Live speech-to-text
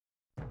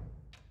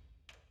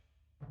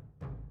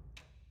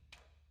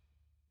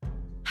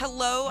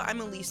Hello,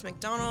 I'm Elise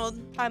McDonald,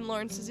 I'm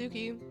Lauren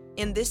Suzuki,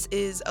 and this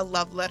is A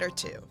Love Letter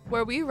To,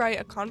 where we write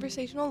a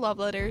conversational love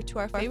letter to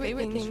our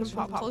favorite things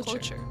from pop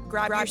culture.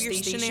 Grab your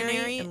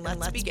stationery and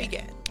let's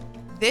begin.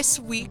 This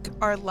week,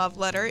 our love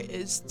letter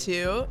is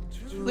to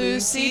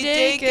Lucy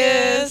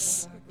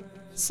Dacus.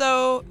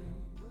 So,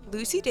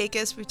 Lucy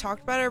Dacus, we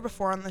talked about her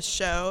before on the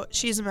show.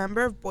 She's a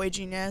member of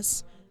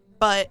boygenius,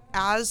 but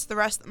as the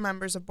rest of the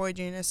members of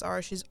boygenius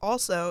are, she's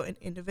also an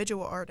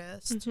individual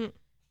artist. Mm-hmm.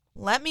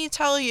 Let me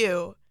tell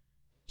you,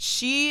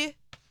 she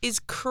is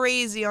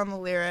crazy on the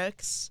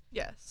lyrics.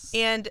 Yes.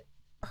 And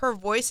her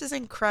voice is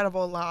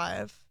incredible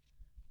live.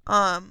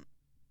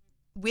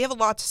 We have a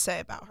lot to say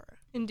about her.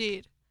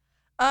 Indeed.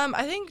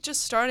 I think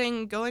just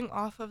going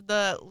off of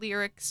the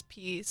lyrics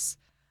piece,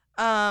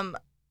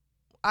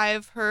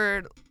 I've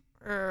heard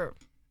her,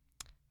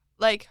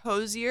 like,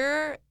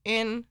 Hosier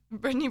in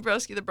Brittany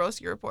Broski, the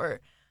Broski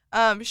Report.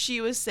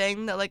 She was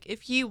saying that, like,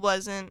 if he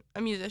wasn't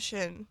a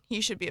musician,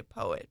 he should be a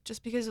poet,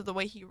 just because of the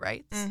way he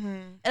writes. Mm-hmm.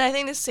 And I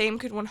think the same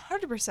could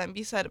 100%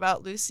 be said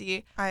about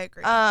Lucy. I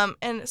agree.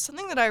 And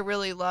something that I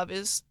really love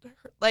is,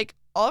 like,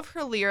 all of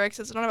her lyrics,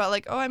 it's not about,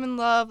 like, oh, I'm in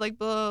love, like,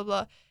 blah, blah,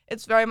 blah.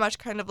 It's very much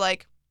kind of,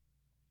 like,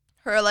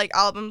 her, like,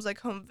 albums,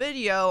 like, Home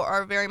Video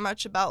are very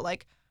much about,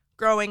 like,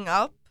 growing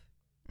up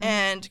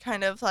and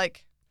kind of,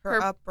 like,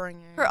 her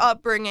upbringing. Her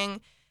upbringing.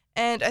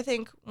 And I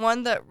think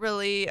one that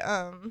really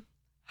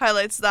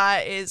highlights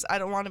that is I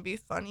Don't Want to Be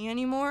Funny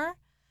Anymore.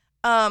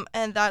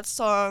 And that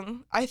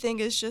song, I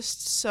think, is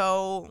just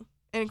so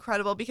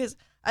incredible because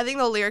I think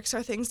the lyrics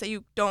are things that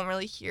you don't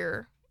really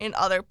hear in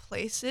other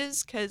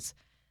places because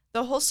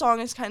the whole song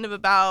is kind of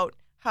about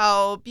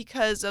how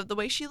because of the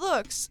way she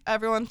looks,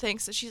 everyone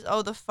thinks that she's,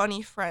 the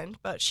funny friend,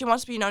 but she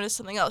wants to be known as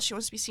something else. She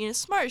wants to be seen as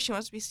smart. She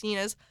wants to be seen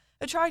as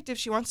attractive.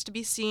 She wants to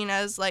be seen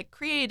as, like,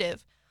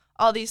 creative,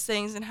 all these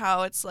things, and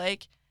how it's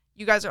like,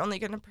 you guys are only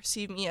going to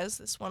perceive me as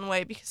this one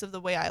way because of the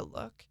way I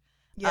look.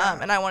 Yeah.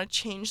 And I want to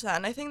change that.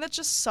 And I think that's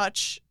just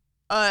such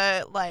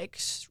a, like,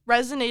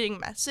 resonating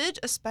message,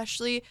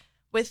 especially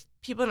with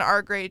people in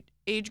our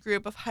age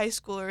group of high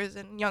schoolers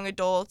and young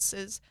adults,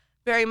 is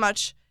very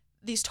much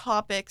these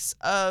topics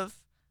of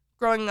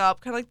growing up,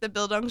 kind of like the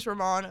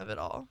Bildungsroman of it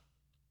all.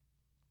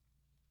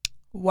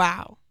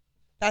 Wow.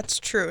 That's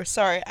true.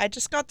 Sorry, I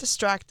just got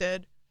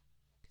distracted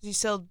because you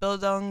said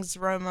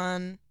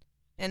Bildungsroman,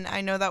 and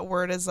I know that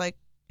word is, like,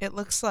 it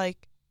looks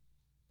like,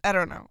 I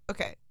don't know.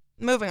 Okay,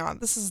 moving on.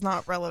 This is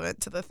not relevant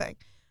to the thing.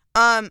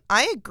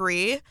 I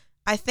agree.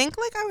 I think,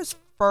 like, I was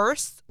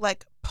first,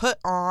 like, put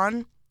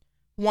on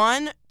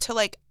one to,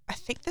 like, I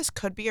think this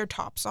could be your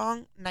top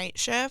song, Night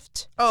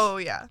Shift. Oh,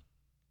 yeah.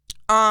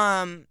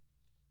 And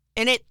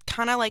it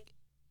kind of, like,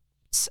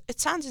 it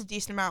sounds a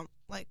decent amount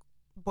like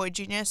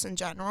boygenius in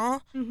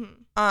general.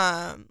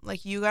 Mm-hmm.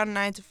 Like, you got a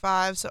 9 to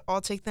 5, so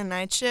I'll take the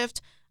night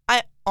shift.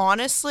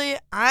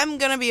 I'm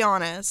gonna be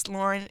honest,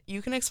 Lauren,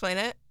 you can explain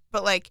it,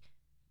 but, like,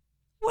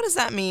 what does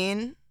that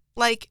mean?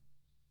 Like,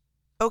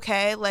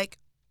 okay, like,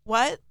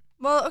 what?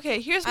 Well, okay,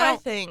 here's my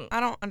thing.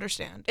 I don't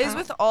understand.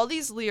 With all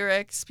these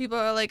lyrics, people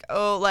are like,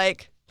 oh,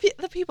 like,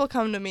 the people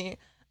come to me.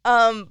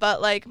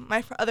 But, like,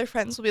 my other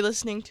friends will be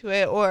listening to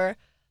it, or,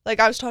 like,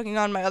 I was talking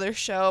on my other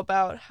show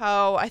about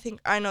how I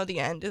think I Know the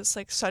End is,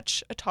 like,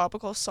 such a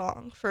topical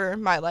song for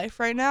my life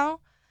right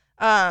now.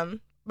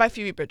 By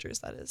Phoebe Bridgers,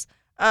 that is.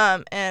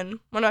 And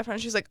one of my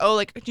friends, she's like, oh,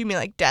 like, do you mean,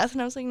 like, death?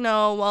 And I was like,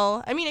 no,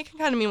 well, I mean, it can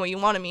kind of mean what you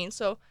want to mean.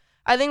 So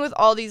I think with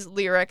all these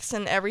lyrics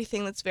and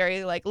everything that's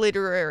very, like,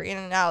 literary and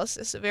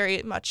analysis, it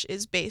very much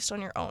is based on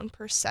your own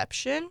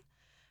perception.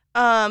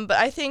 But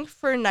I think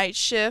for Night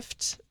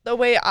Shift, the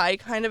way I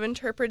kind of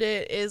interpret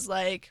it is,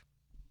 like,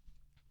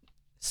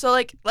 so,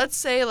 like, let's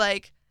say,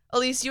 like,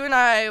 Elise, you and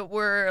I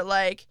were,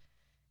 like,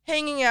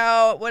 hanging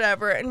out,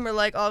 whatever, and we're,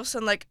 like, all of a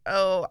sudden, like,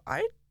 oh,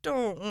 I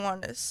don't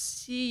want to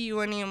see you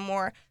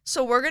anymore.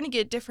 So we're going to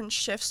get different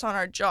shifts on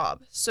our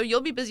job. So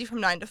you'll be busy from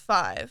 9 to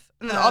 5,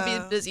 and then I'll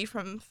be busy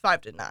from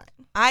 5 to 9.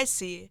 I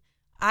see.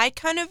 I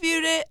kind of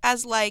viewed it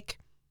as, like,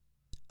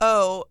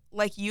 oh,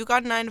 like, you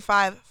got a 9 to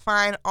 5,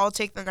 fine, I'll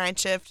take the night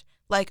shift.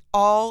 Like,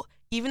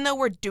 even though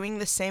we're doing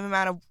the same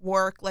amount of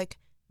work, like,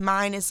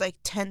 mine is, like,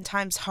 10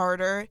 times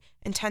harder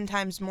and 10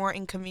 times more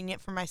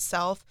inconvenient for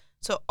myself.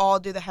 So I'll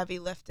do the heavy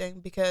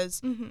lifting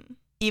because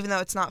even though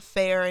it's not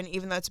fair and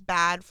even though it's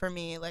bad for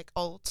me, like,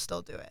 I'll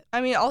still do it.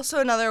 I mean, also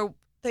another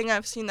thing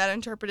I've seen that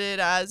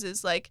interpreted as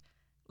is, like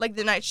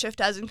the night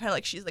shift as in kind of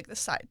like she's, like, the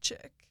side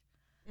chick.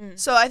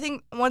 So I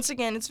think, once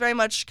again, it's very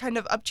much kind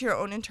of up to your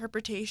own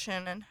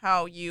interpretation and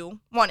how you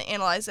want to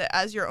analyze it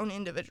as your own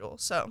individual.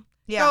 So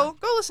go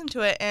listen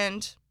to it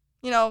and,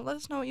 let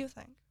us know what you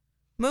think.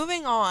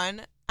 Moving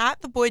on,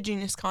 at the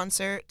boygenius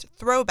concert,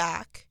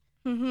 throwback,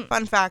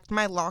 fun fact,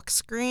 my lock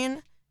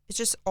screen is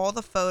just all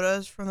the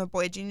photos from the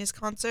boygenius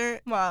concert.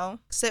 Wow.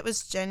 Because it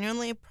was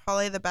genuinely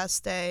probably the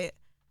best day,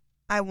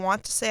 I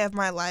want to say, of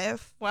my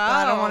life. Wow. But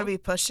I don't want to be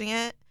pushing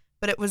it,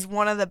 but it was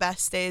one of the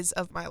best days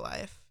of my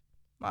life.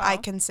 Wow. I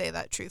can say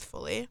that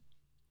truthfully.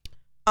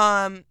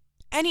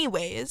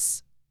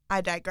 Anyways,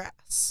 I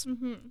digress.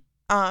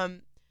 What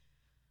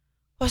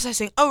was I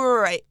saying? Oh,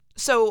 right.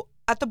 so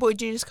at the Boy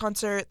Genius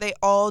concert, they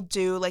all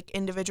do like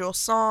individual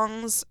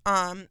songs.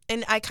 And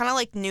I kind of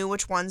like knew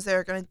which ones they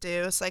were gonna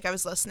do. So like I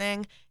was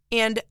listening,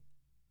 and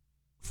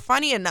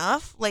funny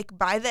enough, like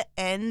by the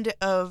end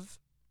of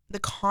the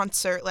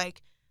concert,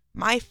 like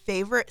my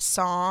favorite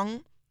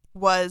song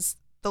was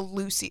the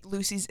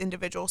Lucy's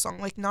individual song,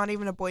 like not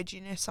even a Boy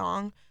Genius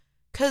song.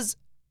 Cause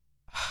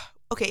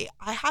okay,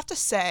 I have to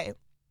say,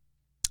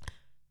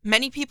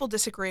 many people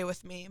disagree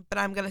with me, but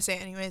I'm gonna say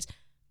it anyways.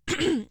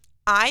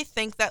 I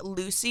think that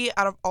Lucy,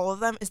 out of all of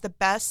them, is the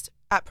best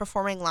at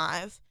performing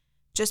live,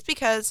 just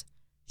because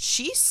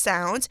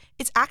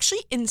it's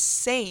actually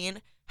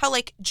insane how,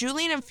 like,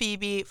 Julian and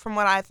Phoebe, from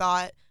what I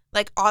thought,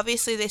 like,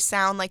 obviously they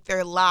sound like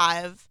they're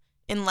live,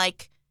 and,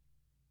 like,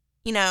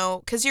 you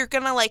know, because you're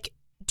gonna, like,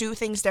 do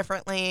things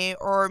differently,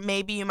 or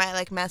maybe you might,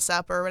 like, mess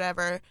up or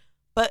whatever,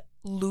 but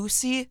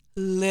Lucy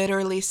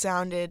literally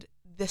sounded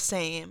the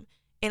same,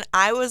 and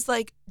I was,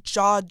 like,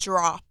 jaw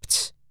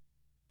dropped,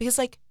 because,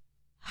 like,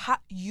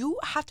 you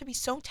have to be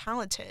so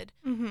talented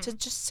to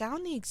just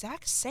sound the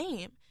exact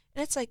same.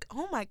 And it's like,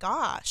 oh my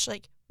gosh,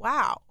 like,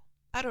 wow.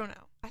 I don't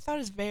know. I thought it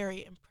was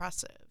very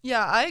impressive.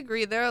 Yeah, I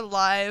agree. Their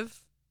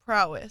live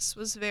prowess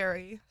was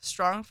very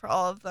strong for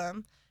all of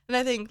them. And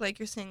I think, like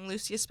you're saying,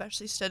 Lucy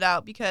especially stood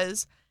out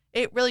because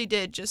it really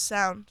did just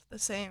sound the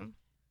same.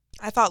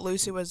 I thought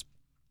Lucy was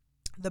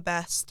the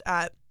best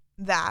at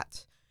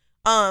that.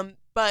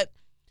 But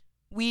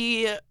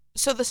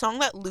so the song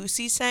that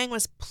Lucy sang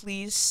was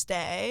Please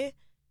Stay.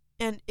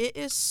 And it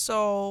is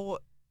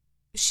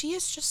she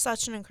is just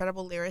such an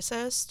incredible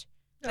lyricist.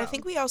 Yeah. And I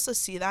think we also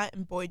see that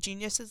in Boy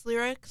Genius's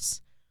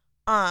lyrics.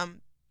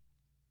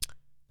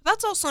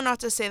 That's also not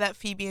to say that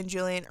Phoebe and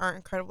Julian aren't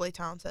incredibly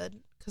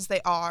talented, because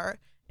they are.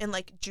 And,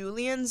 like,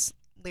 Julian's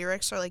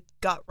lyrics are, like,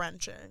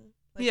 gut-wrenching.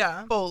 Like,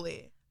 yeah.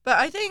 Fully. But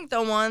I think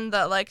the one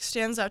that, like,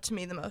 stands out to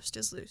me the most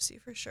is Lucy,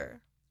 for sure.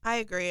 I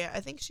agree.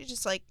 I think she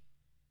just, like,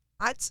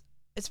 it's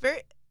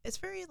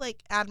very,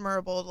 like,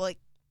 admirable to, like,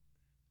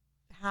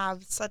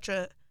 have such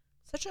a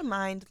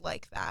mind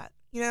like that,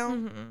 you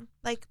know?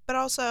 Like, but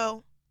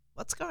also,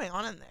 what's going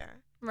on in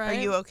there? Right.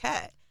 Are you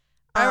okay?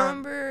 I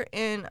remember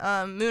in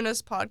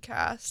Muna's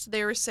podcast,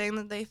 they were saying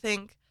that they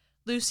think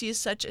Lucy is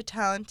such a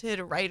talented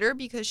writer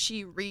because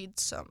she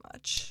reads so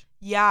much.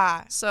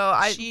 Yeah. So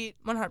I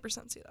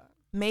 100% see that.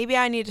 Maybe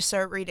I need to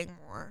start reading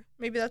more.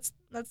 Maybe that's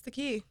the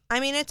key.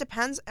 I mean, it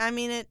depends. I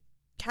mean, it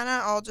kind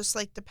of all just,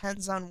 like,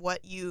 depends on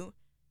what you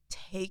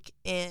take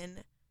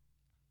in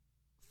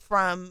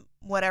from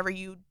whatever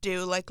you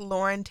do. Like,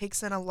 Lauren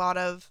takes in a lot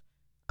of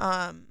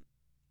I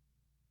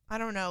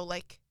don't know,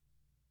 like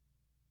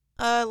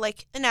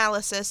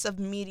analysis of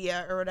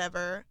media or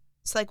whatever.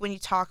 It's like when you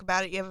talk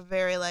about it, you have a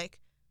very, like,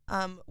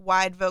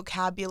 wide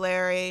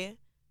vocabulary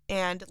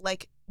and,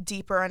 like,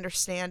 deeper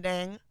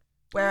understanding,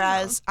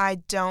 whereas I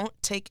don't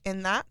take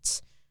in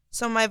that.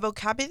 So my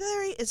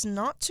vocabulary is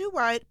not too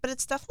wide, but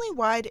it's definitely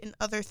wide in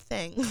other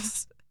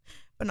things,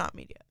 but not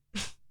media.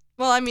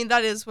 Well, I mean,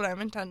 that is what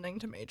I'm intending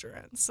to major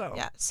in, so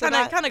yeah, so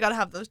kind of got to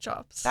have those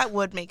chops. That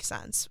would make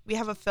sense. We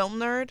have a film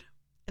nerd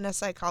and a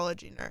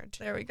psychology nerd.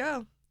 There we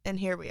go. And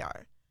here we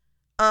are.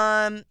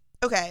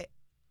 Okay.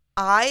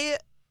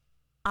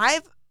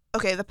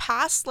 The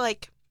past,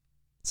 like,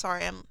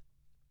 sorry,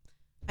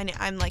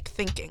 I'm like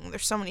thinking.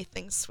 There's so many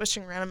things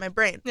swishing around in my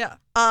brain. Yeah.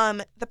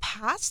 The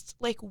past,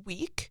 like,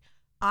 week,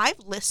 I've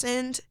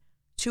listened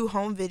to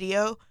home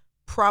video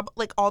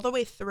like all the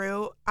way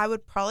through, I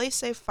would probably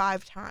say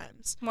 5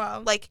 times.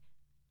 Wow. Like,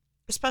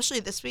 especially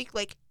this week,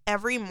 like,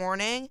 every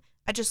morning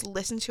I just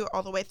listen to it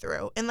all the way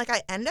through. And, like,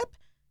 I end up,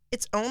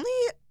 it's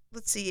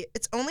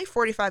only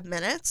 45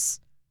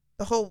 minutes,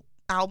 the whole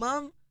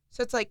album.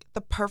 So it's, like,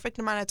 the perfect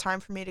amount of time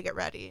for me to get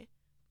ready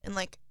and,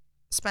 like,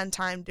 spend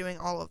time doing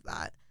all of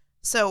that.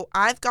 So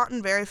I've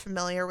gotten very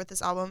familiar with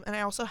this album, and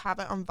I also have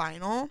it on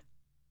vinyl.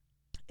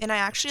 And I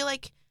actually,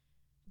 like,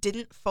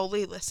 didn't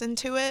fully listen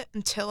to it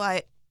until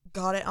I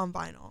got it on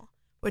vinyl,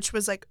 which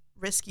was, like,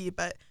 risky,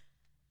 but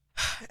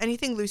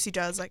anything Lucy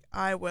does, like,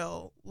 I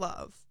will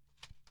love.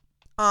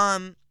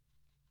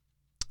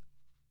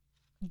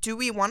 Do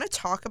we want to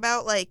talk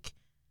about, like,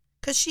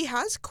 because she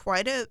has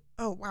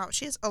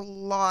she has a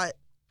lot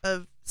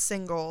of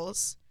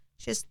singles.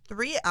 She has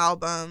 3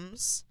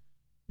 albums.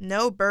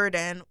 No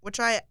Burden, which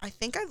I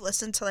think I've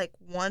listened to, like,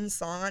 1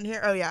 song on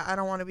here. Oh yeah, I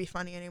Don't Want to Be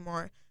Funny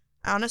Anymore.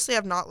 I honestly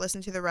have not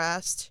listened to the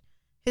rest.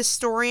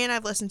 Historian,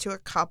 I've listened to a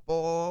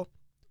couple.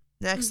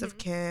 Next of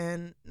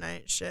Kin,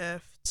 Night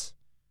Shift.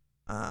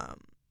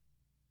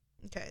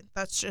 Okay,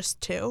 that's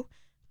just 2.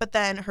 But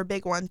then her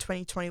big one,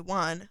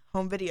 2021,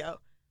 home video.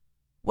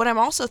 What I'm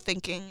also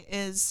thinking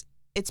is,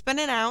 it's been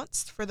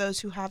announced, for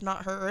those who have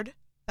not heard,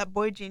 that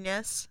Boy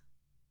Genius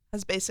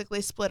has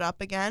basically split up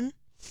again.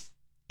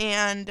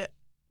 And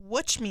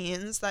which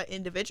means that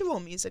individual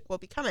music will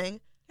be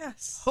coming.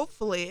 Yes.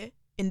 Hopefully,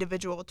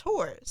 individual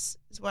tours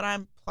is what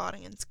I'm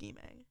plotting and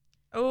scheming.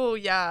 Oh,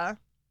 yeah.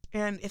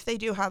 And if they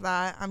do have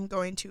that, I'm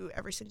going to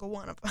every single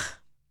one of them.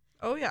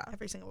 Oh, yeah.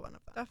 Every single one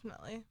of them.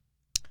 Definitely.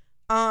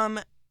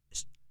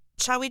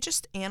 shall we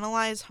just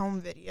analyze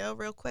Home Video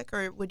real quick,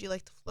 or would you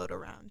like to float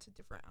around to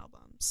different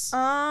albums?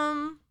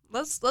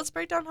 Let's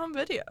break down Home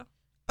Video.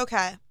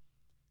 Okay.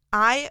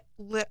 I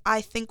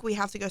think we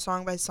have to go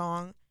song by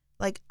song.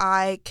 Like,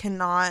 I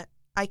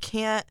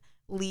can't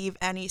leave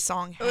any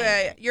song hanging.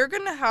 Okay, you're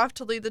gonna have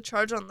to lead the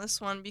charge on this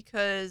one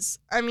because,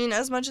 I mean,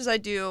 as much as I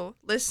do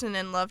listen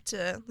and love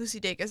to Lucy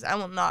Dacus, I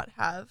will not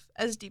have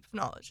as deep of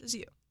knowledge as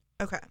you.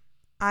 Okay.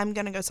 I'm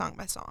going to go song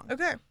by song.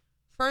 Okay.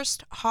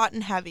 First, Hot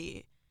and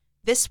Heavy.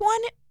 This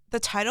one, the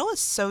title is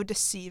so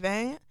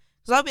deceiving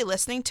because I'll be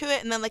listening to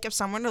it, and then, like, if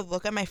someone would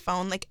look at my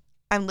phone, like,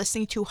 I'm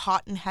listening to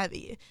Hot and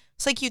Heavy.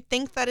 It's like you'd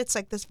think that it's,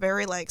 like, this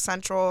very, like,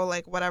 central,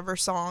 like, whatever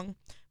song,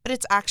 but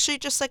it's actually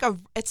just, like,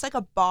 it's like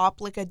a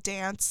bop, like, a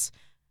dance.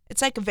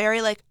 It's, like,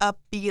 very, like,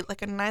 upbeat,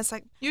 like, a nice,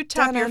 like... You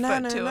tap your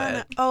foot to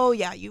it. Oh,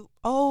 yeah,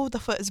 the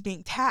foot is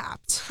being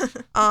tapped.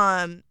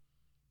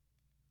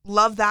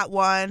 Love that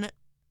one.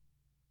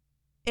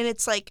 And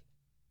it's, like,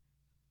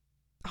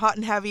 hot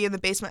and heavy in the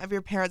basement of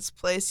your parents'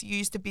 place. You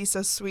used to be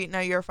so sweet, now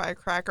you're a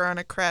firecracker on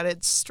a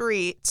crowded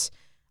street.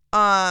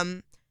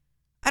 I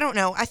don't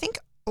know. I think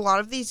a lot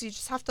of these you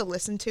just have to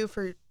listen to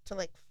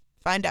like,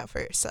 find out for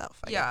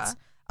yourself, I guess.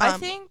 I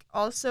think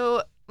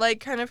also, like,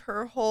 kind of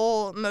her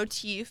whole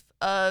motif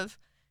of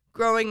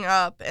growing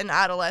up and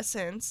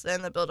adolescence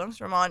and the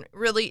Bildungsroman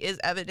really is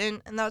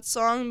evident in that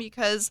song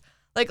because,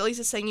 like Elise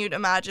is saying, you'd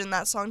imagine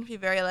that song to be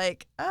very,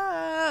 like,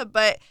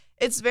 but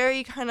it's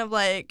very kind of,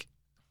 like,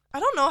 I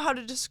don't know how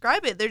to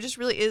describe it. There just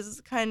really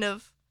is kind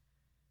of,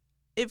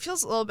 it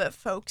feels a little bit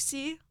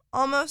folksy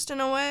almost in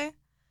a way.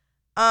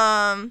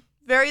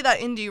 Very that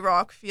indie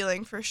rock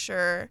feeling for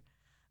sure.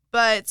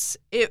 But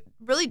it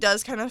really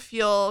does kind of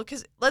feel,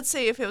 because let's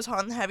say if it was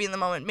hot and heavy in the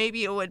moment,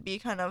 maybe it would be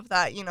kind of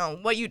that, you know,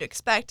 what you'd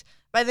expect.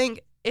 But I think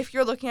if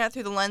you're looking at it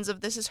through the lens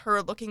of this is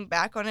her looking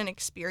back on an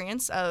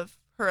experience of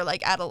her,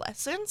 like,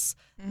 adolescence,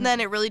 then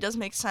it really does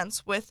make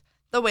sense with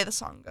the way the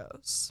song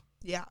goes.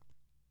 Yeah.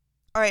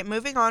 All right,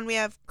 moving on, we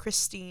have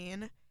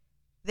Christine.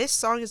 This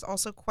song is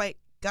also quite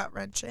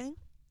gut-wrenching.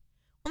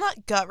 Well,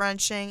 not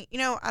gut-wrenching. You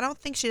know, I don't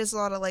think she does a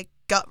lot of, like,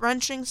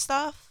 gut-wrenching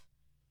stuff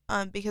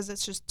because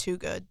it's just too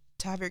good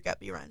to have your gut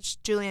be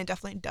wrenched. Julian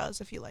definitely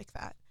does if you like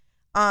that.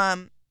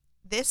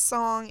 This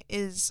song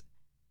is,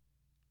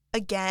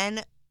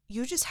 again,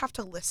 you just have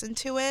to listen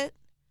to it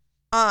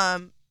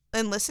and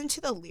listen to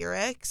the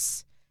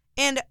lyrics.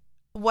 And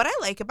what I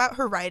like about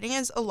her writing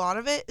is a lot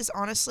of it is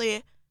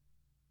honestly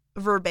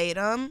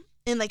verbatim.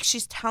 And, like,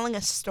 she's telling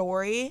a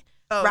story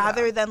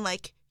rather than,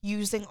 like,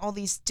 using all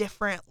these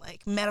different,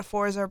 like,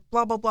 metaphors or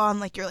blah, blah, blah, and,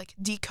 like, you're, like,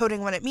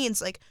 decoding what it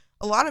means. Like,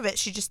 a lot of it,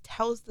 she just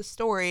tells the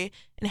story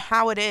and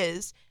how it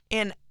is.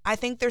 And I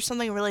think there's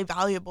something really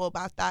valuable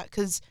about that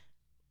because,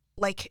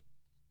 like,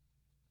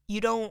 you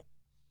don't,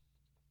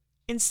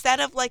 instead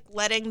of, like,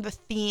 letting the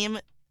theme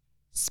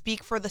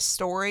speak for the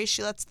story,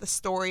 she lets the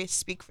story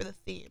speak for the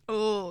theme.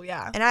 Oh,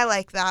 yeah. And I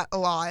like that a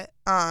lot.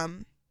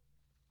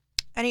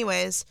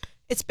 Anyways,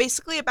 it's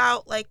basically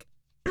about, like,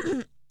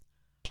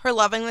 her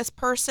loving this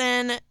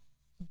person,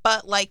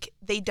 but, like,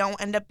 they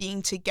don't end up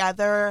being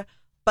together.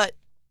 But,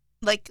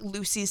 like,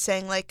 Lucy's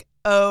saying, like,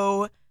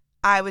 oh,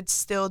 I would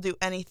still do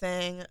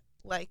anything,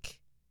 like,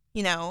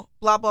 you know,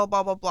 blah, blah,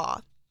 blah, blah,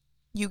 blah.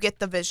 You get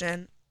the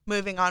vision.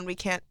 Moving on, we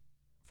can't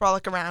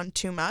frolic around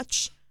too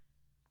much.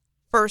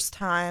 First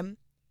Time.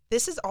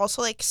 This is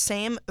also, like,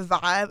 same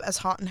vibe as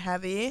Hot and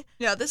Heavy.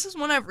 Yeah, this is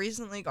one I've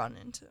recently gotten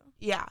into.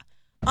 Yeah.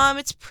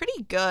 It's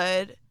pretty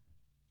good.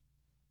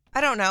 I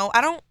don't know.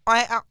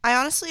 I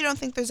honestly don't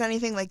think there's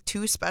anything, like,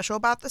 too special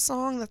about the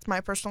song. That's my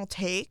personal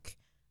take.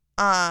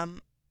 Yeah.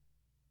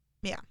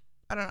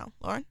 I don't know.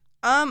 Lauren?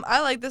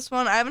 I like this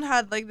one. I haven't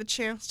had, like, the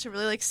chance to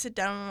really, like, sit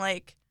down and,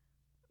 like,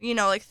 you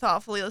know, like,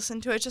 thoughtfully listen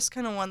to it. It's just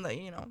kind of one that,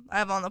 you know, I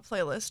have on the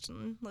playlist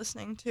and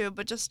listening to.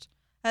 But just,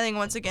 I think,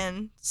 once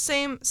again,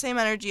 same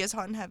energy as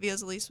Hot and Heavy,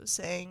 as Elise was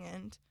saying,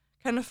 and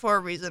kind of for a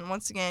reason.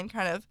 Once again,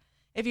 kind of,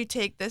 if you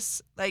take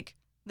this, like,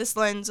 this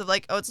lens of,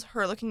 like, oh, it's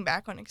her looking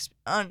back on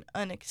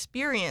an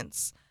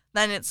experience,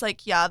 then it's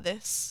like, yeah,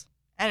 this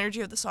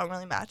energy of the song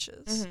really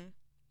matches.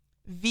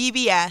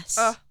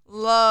 VBS.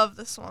 Love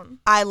this one.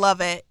 I love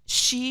it.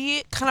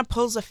 She kind of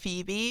pulls a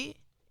Phoebe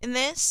in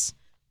this,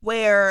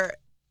 where,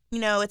 you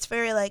know, it's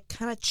very, like,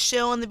 kind of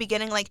chill in the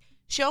beginning. Like,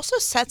 she also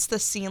sets the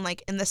scene,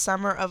 like, in the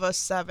summer of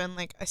 2007.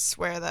 Like, I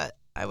swear that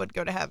I would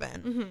go to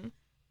heaven.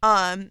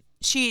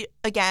 She,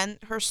 again,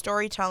 her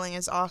storytelling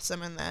is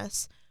awesome in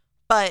this,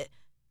 but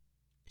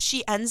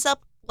she ends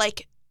up,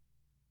 like,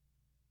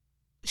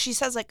 she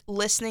says, like,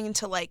 listening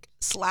to, like,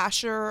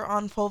 Slasher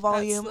on full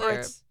volume. Or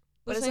it's,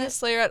 what is listening it? to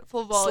Slayer at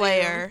full volume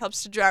Slayer.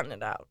 Helps to drown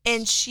it out.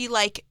 And she,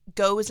 like,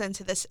 goes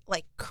into this,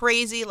 like,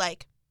 crazy,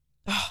 like,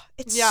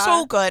 it's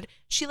so good.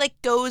 She,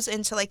 like, goes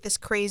into, like, this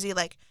crazy,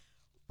 like,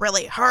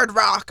 really hard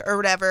rock or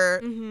whatever.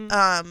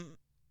 And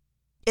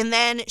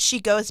then she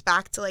goes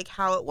back to, like,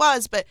 how it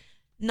was, but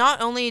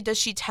not only does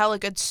she tell a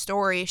good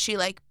story, she,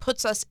 like,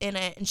 puts us in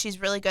it, and she's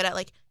really good at,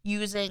 like,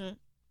 using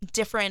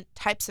different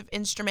types of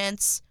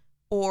instruments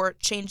or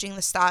changing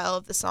the style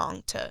of the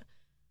song to,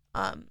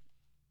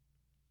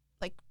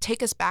 like,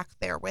 take us back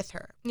there with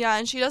her. Yeah,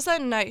 and she does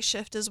that night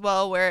shift as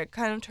well, where it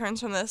kind of turns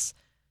from this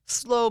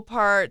slow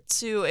part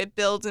to it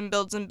builds and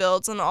builds and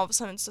builds, and all of a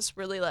sudden it's just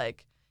really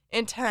like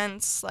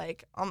intense,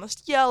 like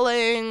almost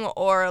yelling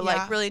or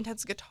like really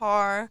intense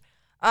guitar.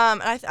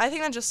 And I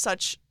think that's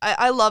just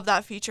I love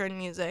that feature in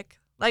music.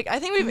 Like, I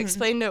think we've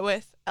explained it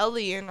with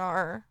Ellie in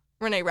our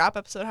Renee Rapp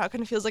episode, how it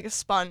kind of feels like a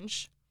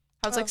sponge.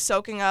 How it's like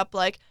soaking up,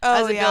 like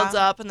as it builds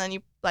up, and then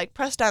you like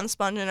press down the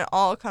sponge and it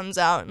all comes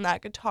out in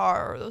that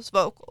guitar or those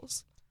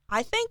vocals.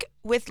 I think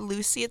with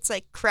Lucy, it's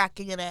like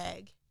cracking an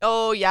egg.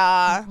 Oh,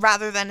 yeah.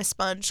 Rather than a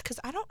sponge, because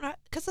I don't know,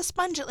 because the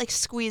sponge, it like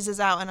squeezes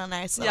out in a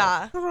nice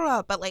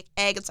little, but like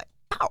egg, it's like,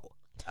 pow.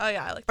 Oh,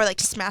 yeah. I like or like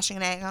smashing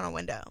an egg on a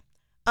window.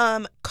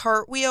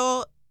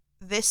 Cartwheel,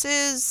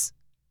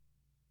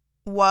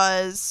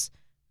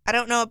 I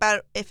don't know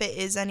about if it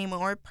is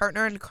anymore.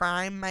 Partner in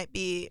Crime might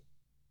be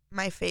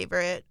my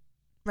favorite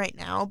right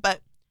now,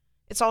 but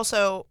it's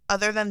also,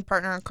 other than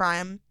Partner in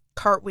Crime,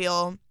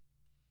 Cartwheel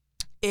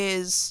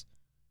is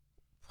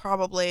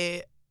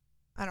probably,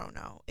 I don't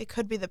know, it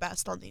could be the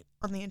best on the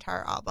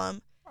entire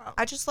album. Wow.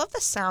 I just love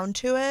the sound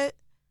to it,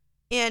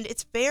 and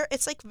it's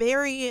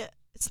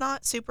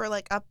not super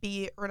like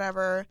upbeat or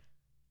whatever,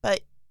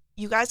 but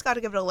you guys got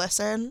to give it a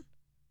listen.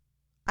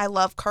 I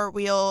love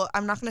Cartwheel.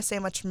 I'm not going to say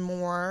much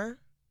more.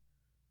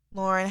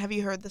 Lauren, have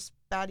you heard this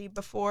baddie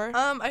before?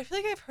 I feel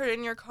like I've heard it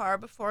in your car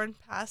before in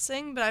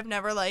passing, but I've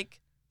never like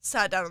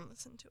sat down and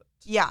listened to it.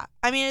 Yeah.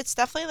 I mean, it's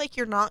definitely like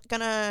you're not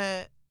going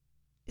to,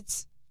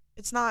 it's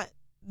not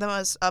the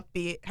most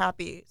upbeat,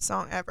 happy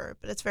song ever,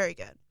 but it's very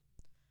good.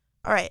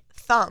 All right,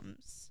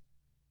 Thumbs.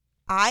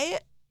 I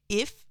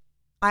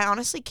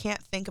honestly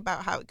can't think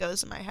about how it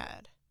goes in my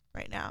head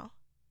right now.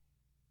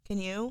 Can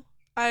you?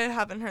 I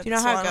haven't heard Do you know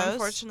this how one, it goes?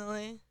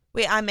 unfortunately.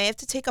 Wait, I may have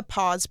to take a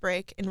pause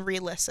break and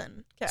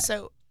re-listen. Okay.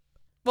 So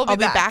I'll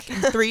be back in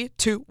 3,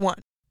 2, 1.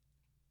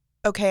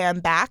 Okay, I'm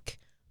back.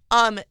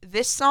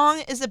 This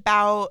song is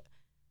about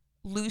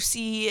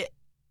Lucy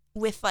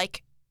with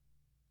like,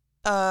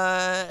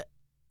 I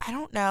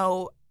don't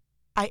know.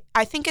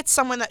 I think it's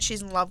someone that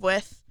she's in love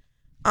with.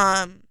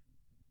 I'm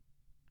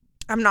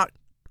not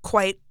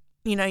quite,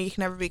 you can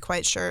never be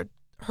quite sure.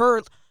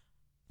 The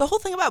whole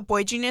thing about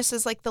Boy Genius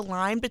is like the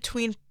line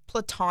between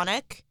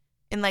platonic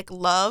and like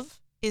love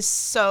is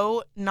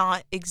so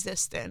not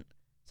existent.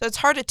 So it's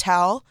hard to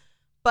tell,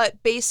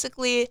 but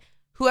basically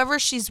whoever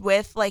she's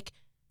with like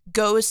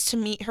goes to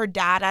meet her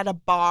dad at a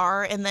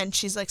bar, and then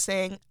she's like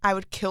saying, I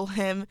would kill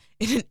him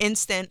in an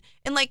instant.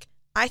 And like,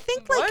 I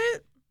think like,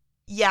 what?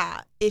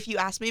 Yeah, if you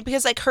ask me,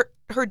 because like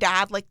her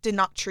dad like did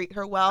not treat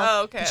her well.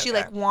 Oh, okay. And she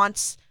like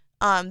wants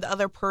the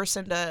other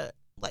person to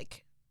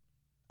like,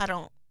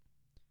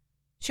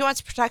 she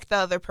wants to protect the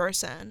other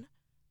person.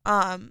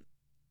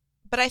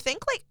 But I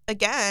think like,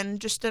 again,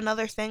 just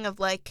another thing of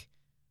like,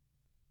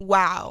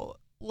 wow,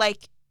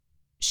 like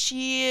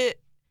she's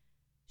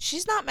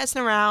not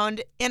messing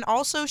around, and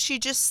also she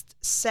just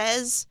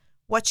says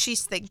what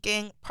she's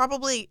thinking,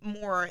 probably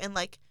more, and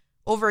like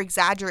over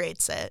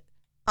exaggerates it.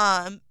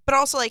 But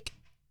also like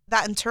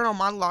that internal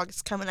monologue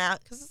is coming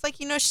out, because it's like,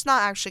 she's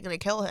not actually gonna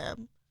kill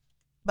him,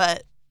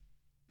 but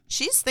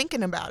she's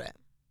thinking about it.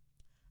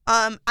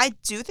 I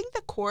do think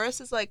the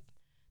chorus is like,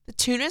 the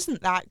tune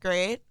isn't that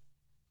great,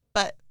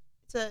 but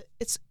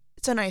it's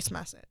a nice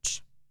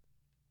message.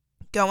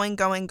 Going,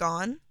 going,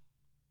 gone.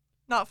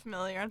 Not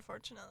familiar,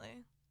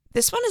 unfortunately.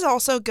 This one is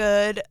also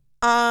good.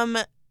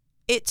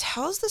 It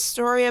tells the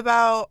story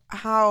about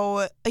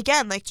how,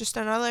 again, like just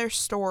another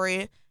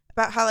story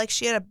about how like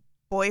she had a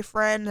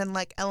boyfriend in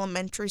like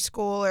elementary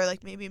school or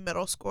like maybe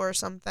middle school or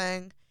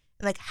something,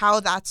 and like how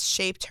that's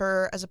shaped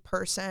her as a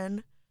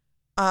person.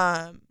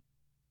 And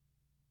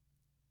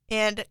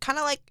kind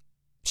of like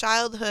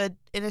childhood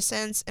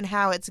innocence and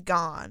how it's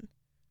gone.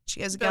 She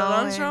goes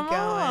going.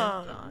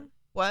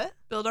 What?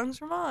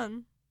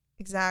 Bildungsroman.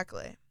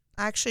 Exactly.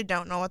 I actually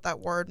don't know what that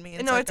word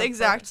means. No, like it's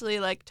exactly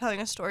like telling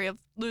a story of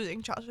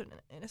losing childhood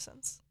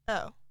innocence.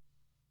 Oh.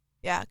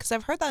 Yeah, because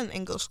I've heard that in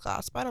English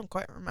class, but I don't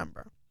quite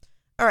remember.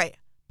 All right.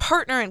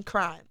 Partner in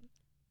Crime.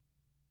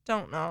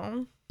 Don't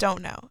know.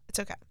 It's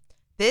okay.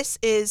 This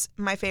is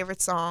my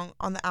favorite song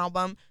on the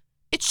album.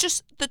 It's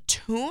just, the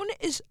tune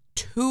is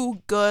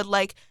too good.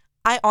 Like,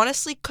 I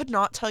honestly could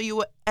not tell you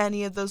what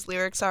any of those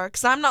lyrics are,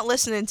 because I'm not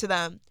listening to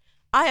them.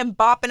 I am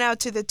bopping out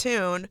to the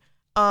tune.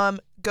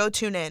 Go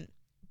tune in.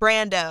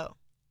 Brando.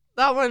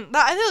 That one,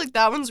 I feel like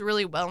that one's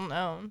really well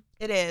known.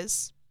 It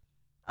is.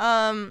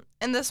 And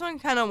this one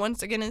kind of,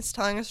 once again, is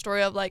telling a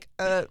story of like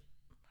a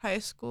high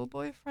school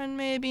boyfriend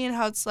maybe, and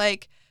how it's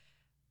like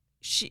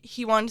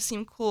he wanted to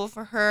seem cool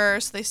for her,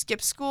 so they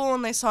skipped school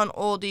and they saw an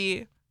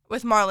oldie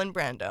with Marlon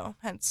Brando,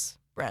 hence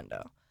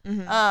Brando.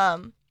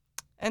 Mm-hmm.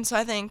 And so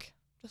I think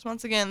just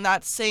once again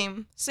that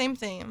same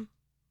theme.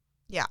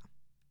 Yeah.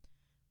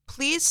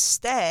 Please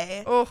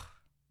Stay. Oh,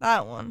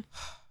 that one.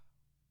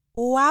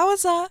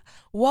 Wowza.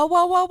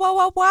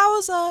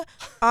 Wowza.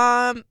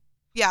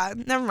 Yeah,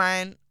 never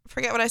mind.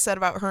 Forget what I said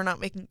about her not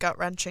making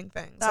gut-wrenching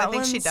things. I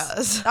think she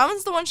does. That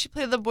one's the one she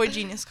played at the Boy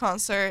Genius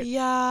concert.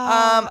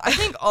 Yeah. I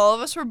think all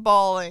of us were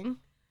bawling.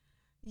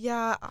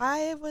 Yeah,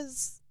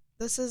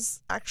 this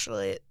is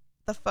actually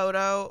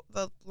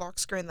the lock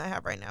screen that I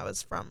have right now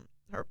is from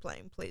her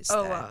playing Please Stay.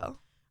 Oh,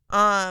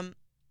 wow.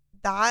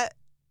 That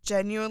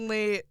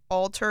genuinely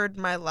altered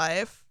my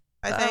life,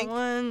 I think. That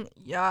one,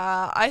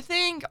 yeah. I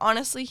think,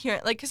 honestly,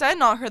 hearing, like, because I had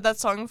not heard that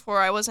song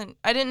before.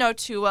 I didn't know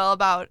too well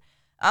about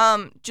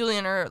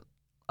Julian or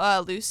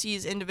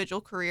Lucy's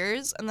individual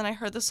careers. And then I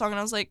heard the song and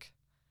I was like,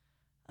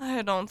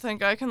 I don't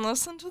think I can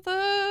listen to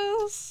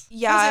this.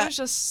 Yeah. Because it was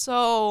just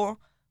so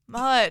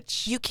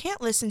much. You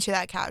can't listen to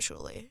that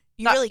casually.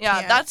 You really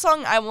can't. Yeah, that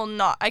song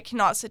I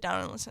cannot sit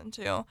down and listen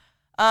to.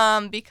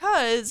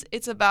 Because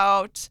it's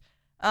about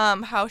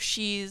how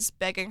she's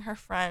begging her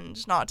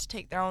friend not to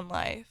take their own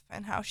life,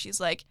 and how she's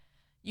like,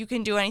 you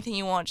can do anything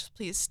you want, just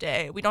please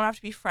stay. We don't have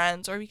to be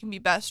friends, or we can be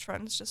best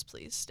friends, just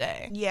please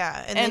stay.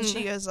 Yeah, and then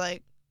she goes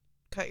like,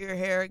 cut your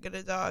hair, get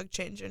a dog,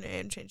 change your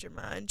name, change your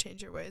mind,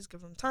 change your ways,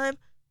 give them time.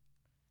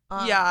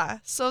 Yeah,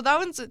 so that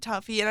one's a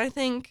toughie, and I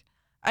think,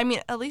 I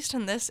mean, at least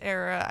in this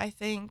era, I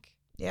think.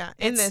 Yeah,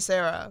 in this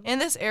era. In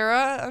this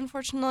era,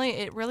 unfortunately,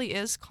 it really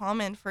is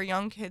common for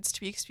young kids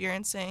to be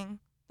experiencing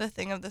the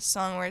thing of this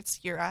song where it's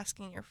you're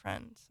asking your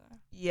friend. So.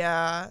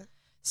 Yeah.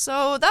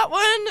 So that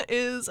one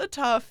is a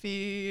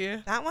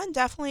toughie. That one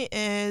definitely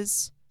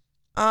is.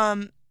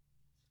 I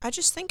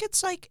just think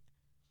it's like,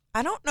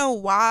 I don't know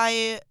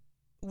why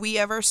we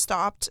ever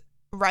stopped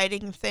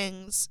writing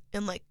things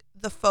in like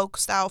the folk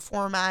style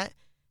format.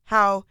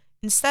 How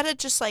instead of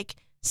just like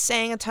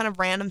saying a ton of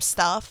random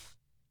stuff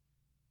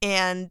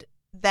and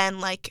then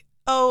like,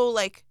 oh,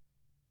 like,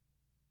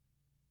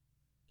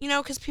 you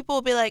know, because people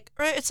will be like,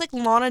 it's like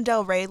Lana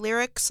Del Rey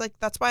lyrics. Like,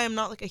 that's why I'm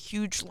not like a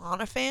huge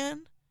Lana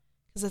fan.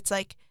 Because it's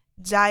like,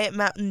 Diet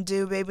Mountain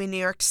Dew, baby, New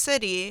York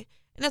City.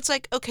 And it's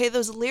like, okay,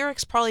 those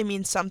lyrics probably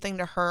mean something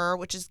to her,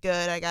 which is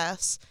good, I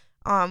guess.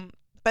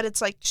 But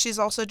it's like, she's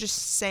also just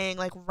saying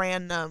like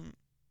random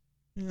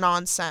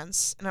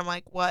nonsense. And I'm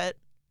like, what?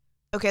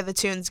 Okay, the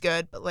tune's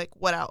good, but like,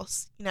 what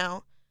else? You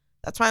know?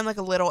 That's why I'm like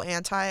a little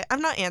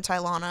I'm not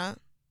anti-Lana.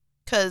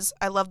 Because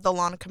I love the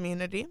Lana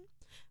community.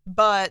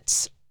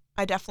 But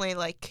I definitely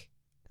like,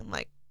 I'm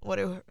like, what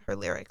do her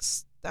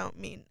lyrics don't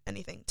mean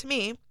anything to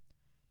me.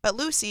 But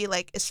Lucy,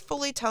 like, is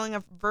fully telling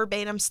a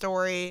verbatim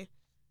story,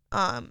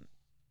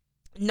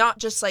 not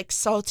just, like,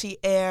 salty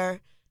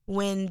air,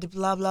 wind,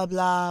 blah, blah,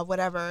 blah,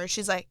 whatever.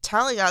 She's, like,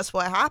 telling us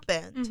what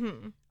happened.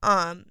 Mm-hmm.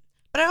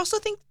 But I also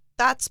think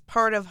that's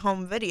part of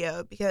home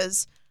video,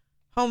 because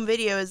home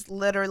video is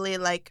literally,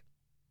 like,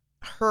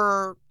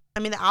 her, I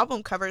mean, the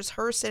album covers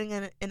her sitting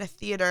in a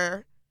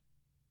theater,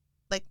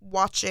 like,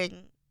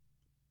 watching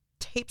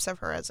tapes of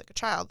her as, like, a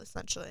child,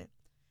 essentially.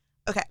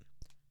 Okay.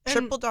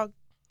 Triple Dog.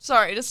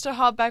 Sorry, just to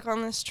hop back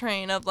on this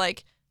train of,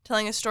 like,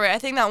 telling a story, I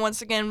think that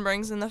once again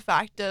brings in the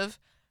fact of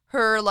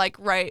her, like,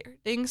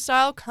 writing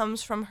style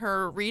comes from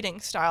her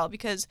reading style,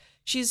 because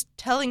she's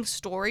telling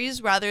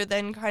stories rather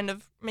than kind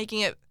of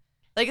making it,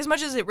 like, as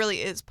much as it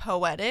really is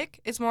poetic,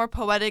 it's more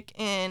poetic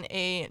in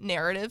a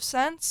narrative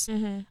sense,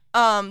 than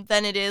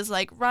it is,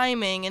 like,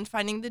 rhyming and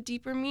finding the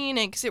deeper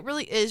meaning, because it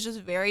really is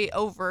just very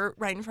overt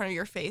right in front of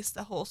your face,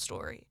 the whole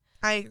story.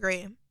 I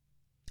agree.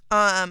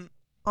 On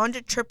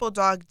to Triple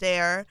Dog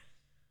Dare.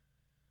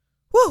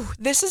 Woo,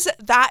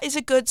 that is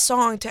a good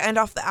song to end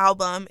off the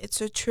album. It's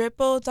a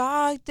triple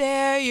dog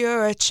dare,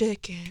 you're a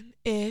chicken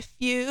if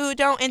you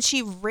don't. And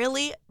she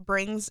really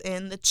brings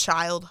in the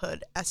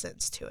childhood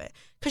essence to it.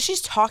 Because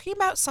she's talking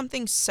about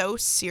something so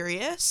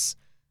serious.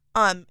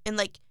 And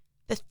like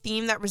the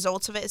theme that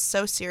results of it is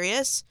so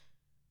serious.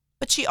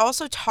 But she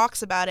also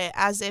talks about it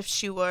as if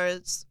she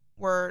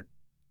were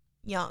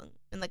young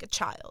and like a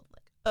child.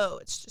 Like, oh,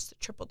 it's just a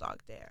triple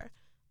dog dare.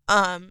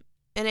 And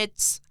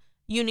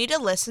you need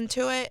to listen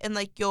to it and,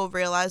 like, you'll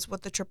realize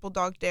what the triple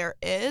dog dare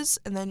is,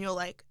 and then you'll,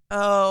 like,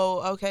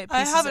 oh, okay.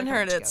 I haven't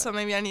heard it, so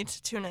maybe I need to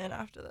tune in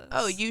after this.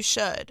 Oh, you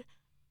should.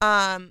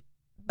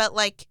 But,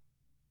 like,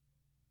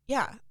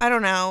 yeah, I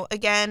don't know.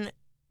 Again,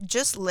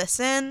 just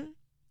listen,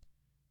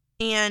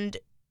 and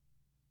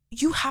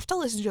you have to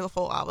listen to the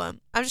full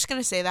album. I'm just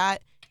going to say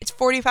that. It's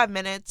 45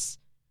 minutes.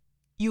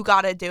 You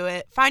gotta do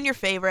it. Find your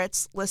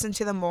favorites. Listen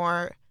to them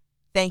more.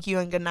 Thank you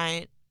and good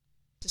night.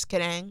 Just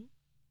kidding.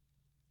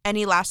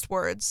 Any last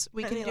words?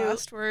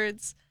 Last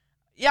words?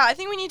 Yeah, I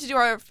think we need to do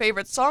our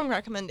favorite song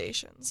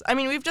recommendations. I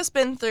mean, we've just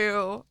been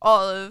through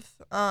all of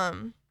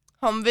home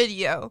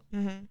video.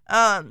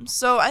 Mm-hmm.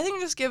 So I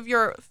think just give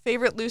your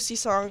favorite Lucy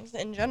songs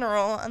in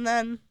general, and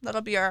then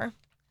that'll be our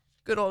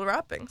good old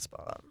wrapping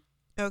spot.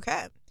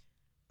 Okay.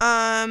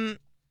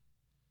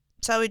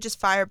 Shall we just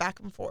fire back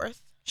and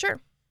forth? Sure.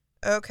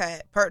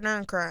 Okay. Partner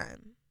in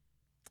Crime.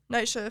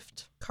 Night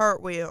Shift.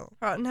 Cartwheel.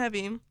 Hot and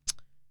Heavy.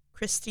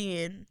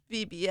 Christine.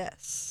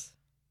 VBS.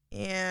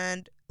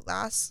 And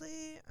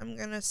lastly, I'm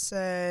going to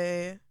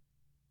say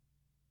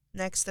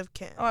Next of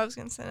Kin. Oh, I was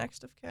going to say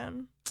Next of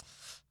Kin.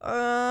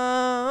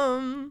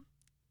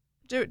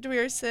 Do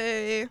we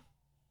say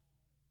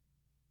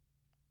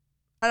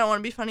I Don't Want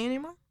to Be Funny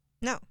Anymore?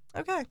 No.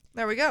 Okay,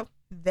 there we go.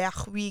 There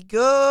we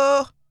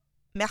go.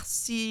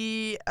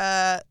 Merci.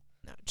 No,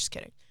 just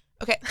kidding.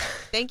 Okay.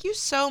 Thank you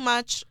so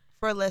much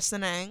for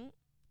listening.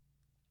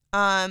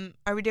 Are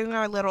we doing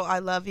our little I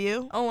love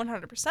you? Oh,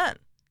 100%.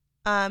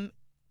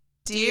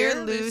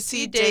 Dear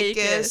Lucy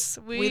Dacus,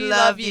 we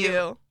love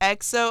you.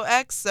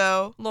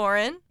 XOXO,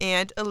 Lauren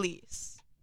and Elise.